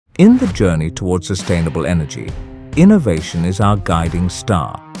In the journey towards sustainable energy, innovation is our guiding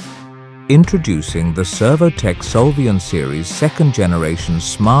star. Introducing the Servotech Solvion Series second-generation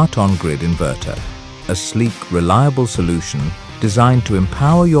smart on-grid inverter, a sleek, reliable solution designed to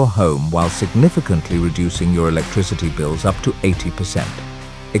empower your home while significantly reducing your electricity bills up to 80%.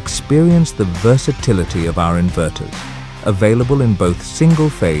 Experience the versatility of our inverters, available in both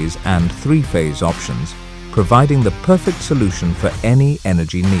single-phase and three-phase options, providing the perfect solution for any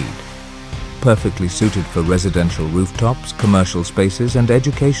energy need. Perfectly suited for residential rooftops, commercial spaces and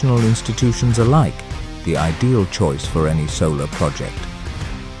educational institutions alike, the ideal choice for any solar project.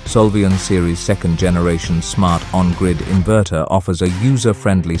 Solvion Series second-generation smart on-grid inverter offers a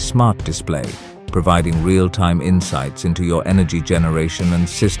user-friendly smart display, providing real-time insights into your energy generation and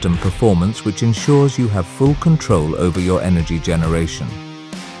system performance, which ensures you have full control over your energy generation.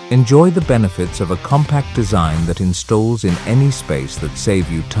 Enjoy the benefits of a compact design that installs in any space that save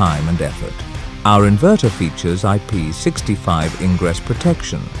you time and effort. Our inverter features IP65 ingress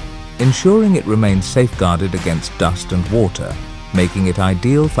protection, ensuring it remains safeguarded against dust and water, making it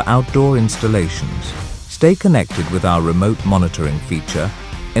ideal for outdoor installations. Stay connected with our remote monitoring feature,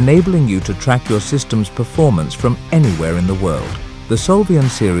 enabling you to track your system's performance from anywhere in the world. The Solvion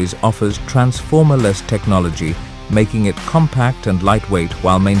Series offers transformer-less technology, making it compact and lightweight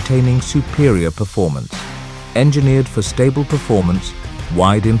while maintaining superior performance. Engineered for stable performance,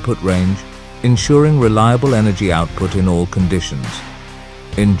 wide input range, ensuring reliable energy output in all conditions.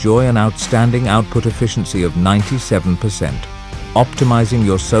 Enjoy an outstanding output efficiency of 97%, optimizing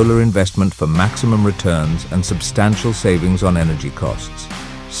your solar investment for maximum returns and substantial savings on energy costs.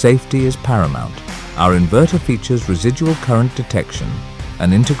 Safety is paramount. Our inverter features residual current detection,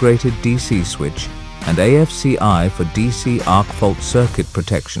 an integrated DC switch, and AFCI for DC arc fault circuit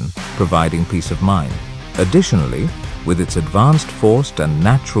protection, providing peace of mind. Additionally, with its advanced forced and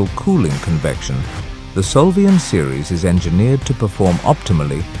natural cooling convection, the Solvion Series is engineered to perform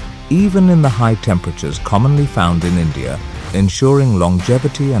optimally even in the high temperatures commonly found in India, ensuring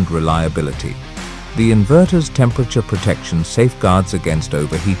longevity and reliability. The inverter's temperature protection safeguards against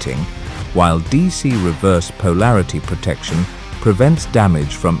overheating, while DC reverse polarity protection prevents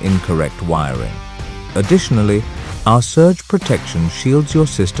damage from incorrect wiring. Additionally, our surge protection shields your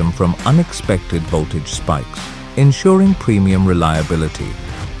system from unexpected voltage spikes, ensuring premium reliability.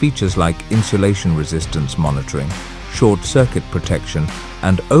 Features like insulation resistance monitoring, short circuit protection,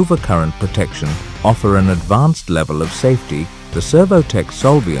 and overcurrent protection offer an advanced level of safety. The Servotech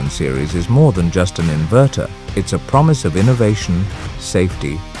Solvion Series is more than just an inverter. It's a promise of innovation,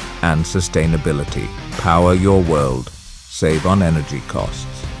 safety, and sustainability. Power your world. Save on energy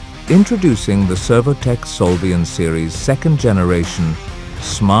costs. Introducing the Servotech Solvion Series second-generation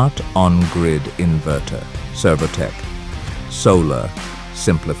smart on-grid inverter. Servotech. Solar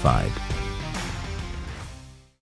simplified.